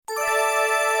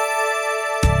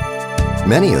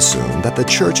Many assume that the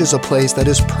church is a place that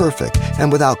is perfect and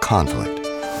without conflict.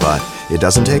 But it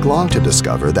doesn't take long to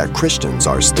discover that Christians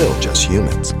are still just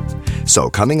humans. So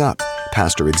coming up,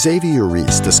 Pastor Xavier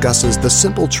Reese discusses the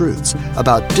simple truths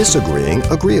about disagreeing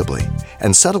agreeably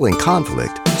and settling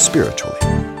conflict spiritually.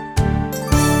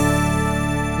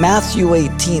 Matthew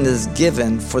 18 is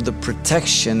given for the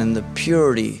protection and the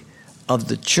purity of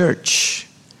the church,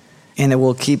 and it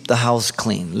will keep the house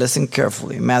clean. Listen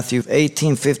carefully. Matthew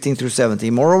 18, 15 through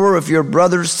 17. Moreover, if your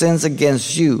brother sins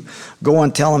against you, go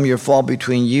and tell him your fault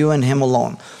between you and him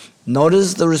alone.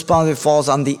 Notice the responsibility falls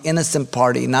on the innocent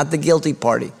party, not the guilty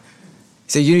party.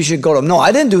 So you should go to him. No,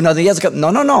 I didn't do nothing. Yes,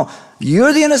 no.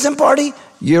 You're the innocent party.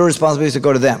 Your responsibility is to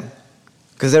go to them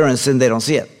because they're in sin. They don't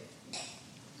see it.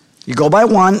 You go by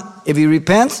one. If he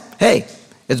repents, hey,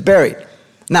 it's buried.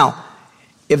 Now,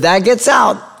 if that gets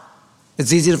out,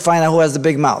 it's easy to find out who has the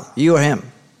big mouth, you or him.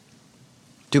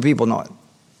 Two people know it.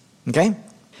 Okay?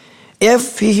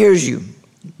 If he hears you,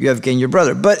 you have gained your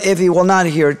brother. But if he will not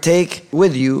hear, take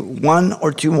with you one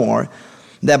or two more,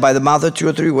 that by the mouth of two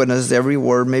or three witnesses every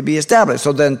word may be established.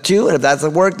 So then two, and if that's the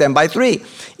work, then by three.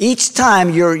 Each time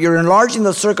you're enlarging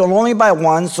the circle only by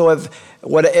one, so if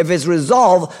it's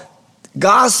resolved,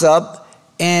 gossip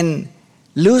and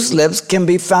loose lips can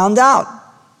be found out.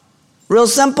 Real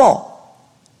simple.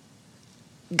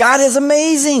 God is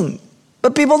amazing,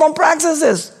 but people don't practice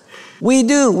this. We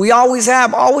do. We always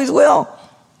have, always will.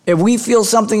 If we feel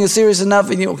something is serious enough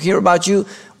and you'll hear about you,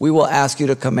 we will ask you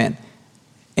to come in.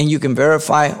 And you can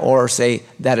verify or say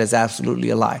that is absolutely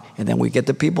a lie. And then we get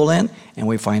the people in and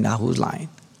we find out who's lying.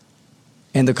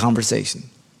 End the conversation.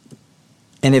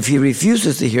 And if he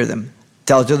refuses to hear them,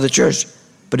 tell it to the church.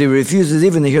 But if he refuses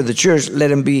even to hear the church,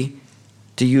 let him be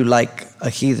to you like a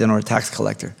heathen or a tax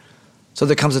collector. So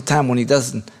there comes a time when he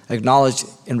doesn't acknowledge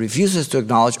and refuses to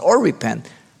acknowledge or repent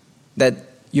that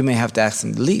you may have to ask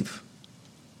him to leave.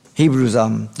 Hebrews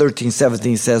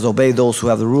 13:17 says, obey those who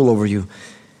have the rule over you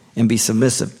and be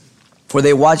submissive. For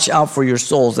they watch out for your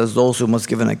souls as those who must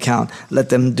give an account. Let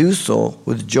them do so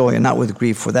with joy and not with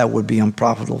grief, for that would be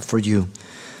unprofitable for you.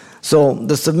 So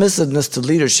the submissiveness to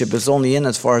leadership is only in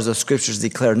as far as the scriptures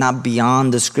declare, not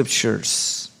beyond the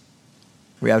scriptures.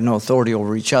 We have no authority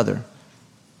over each other,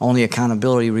 only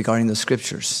accountability regarding the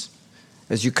scriptures.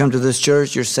 As you come to this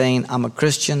church, you're saying, I'm a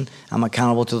Christian, I'm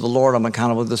accountable to the Lord, I'm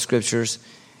accountable to the scriptures,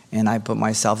 and I put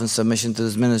myself in submission to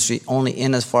this ministry only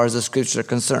in as far as the scriptures are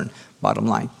concerned, bottom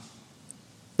line.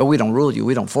 But we don't rule you,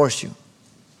 we don't force you.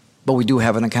 But we do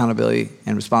have an accountability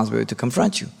and responsibility to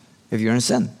confront you if you're in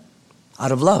sin,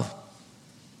 out of love.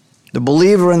 The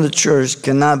believer in the church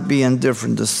cannot be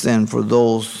indifferent to sin for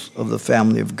those of the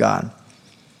family of God.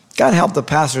 God help the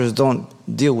pastors who don't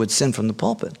deal with sin from the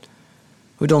pulpit,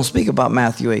 who don't speak about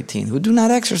Matthew 18, who do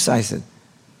not exercise it.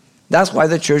 That's why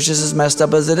the church is as messed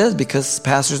up as it is, because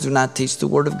pastors do not teach the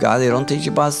word of God. They don't teach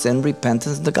about sin,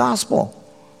 repentance, the gospel.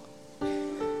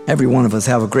 Every one of us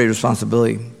have a great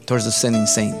responsibility towards the sinning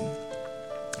saint.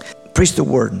 Preach the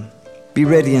word. Be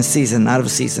ready in season, out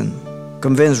of season.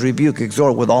 Convince, rebuke,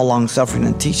 exhort with all long suffering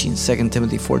and teaching. 2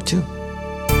 Timothy 4:2.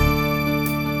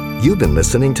 You've been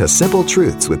listening to Simple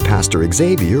Truths with Pastor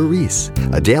Xavier Reese,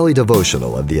 a daily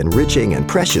devotional of the enriching and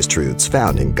precious truths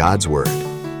found in God's Word.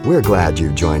 We're glad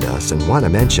you joined us and want to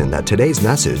mention that today's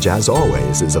message, as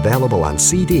always, is available on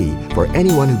CD for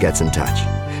anyone who gets in touch.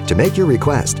 To make your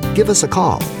request, give us a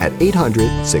call at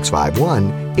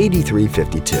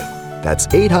 800-651-8352. That's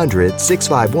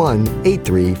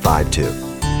 800-651-8352.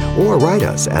 Or write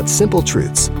us at Simple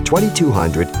Truths,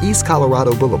 2200 East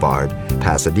Colorado Boulevard,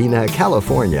 Pasadena,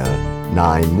 California,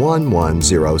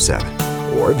 91107.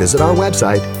 Or visit our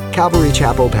website,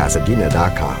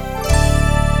 CalvaryChapelPasadena.com.